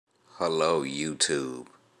Hello, YouTube.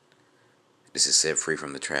 This is Set Free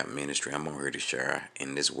from the Trap Ministry. I'm on here to share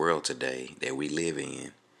in this world today that we live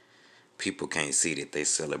in. People can't see that they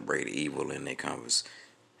celebrate evil in their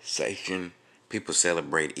conversation. People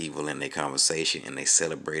celebrate evil in their conversation and they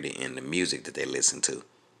celebrate it in the music that they listen to.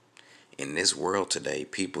 In this world today,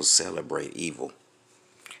 people celebrate evil.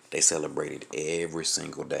 They celebrate it every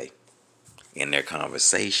single day in their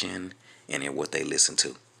conversation and in what they listen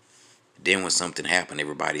to. Then when something happened,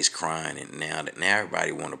 everybody's crying, and now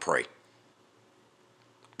everybody want to pray.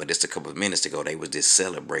 But just a couple of minutes ago, they was just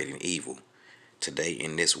celebrating evil. Today,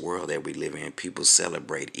 in this world that we live in, people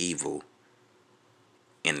celebrate evil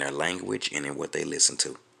in their language and in what they listen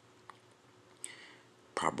to.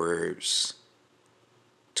 Proverbs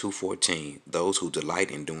 2:14, those who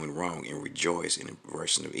delight in doing wrong and rejoice in the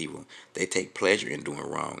aversion of evil, they take pleasure in doing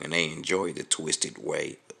wrong and they enjoy the twisted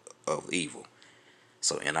way of evil.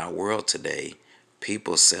 So in our world today,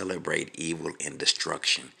 people celebrate evil and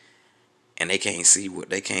destruction, and they can't see what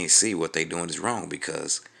they're doing is wrong,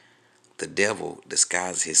 because the devil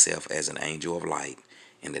disguises himself as an angel of light,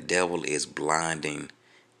 and the devil is blinding.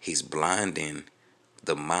 He's blinding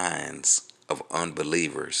the minds of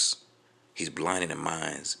unbelievers. He's blinding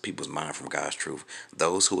people's mind from God's truth.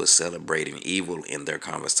 Those who are celebrating evil in their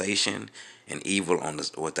conversation and evil on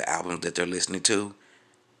what the albums that they're listening to,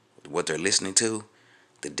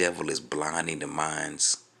 the devil is blinding the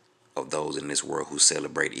minds of those in this world who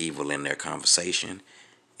celebrate evil in their conversation,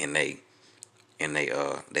 and they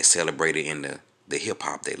celebrate it in the hip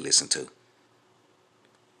hop they listen to.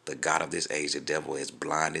 The God of this age, the devil, has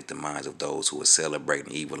blinded the minds of those who are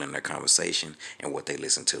celebrating evil in their conversation and what they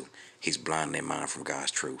listen to. He's blinding their mind from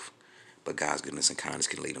God's truth. But God's goodness and kindness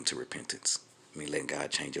can lead them to repentance. Letting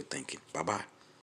God change your thinking. Bye-bye.